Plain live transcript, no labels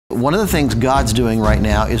One of the things God's doing right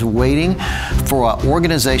now is waiting for an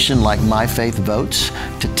organization like My Faith Votes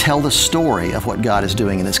to tell the story of what God is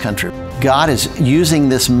doing in this country. God is using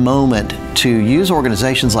this moment to use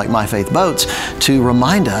organizations like My Faith Votes to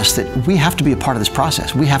remind us that we have to be a part of this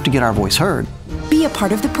process. We have to get our voice heard. Be a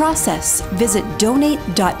part of the process. Visit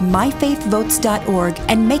donate.myfaithvotes.org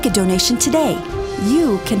and make a donation today.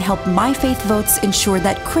 You can help My Faith Votes ensure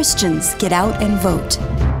that Christians get out and vote.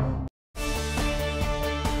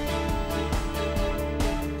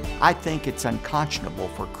 I think it's unconscionable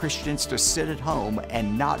for Christians to sit at home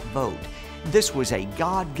and not vote. This was a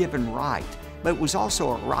God-given right, but it was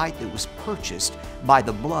also a right that was purchased by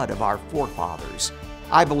the blood of our forefathers.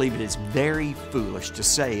 I believe it is very foolish to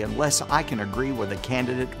say, unless I can agree with a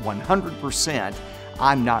candidate 100%,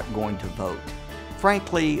 I'm not going to vote.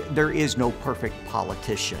 Frankly, there is no perfect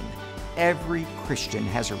politician. Every Christian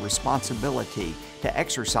has a responsibility to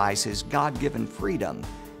exercise his God-given freedom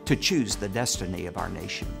to choose the destiny of our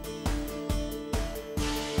nation.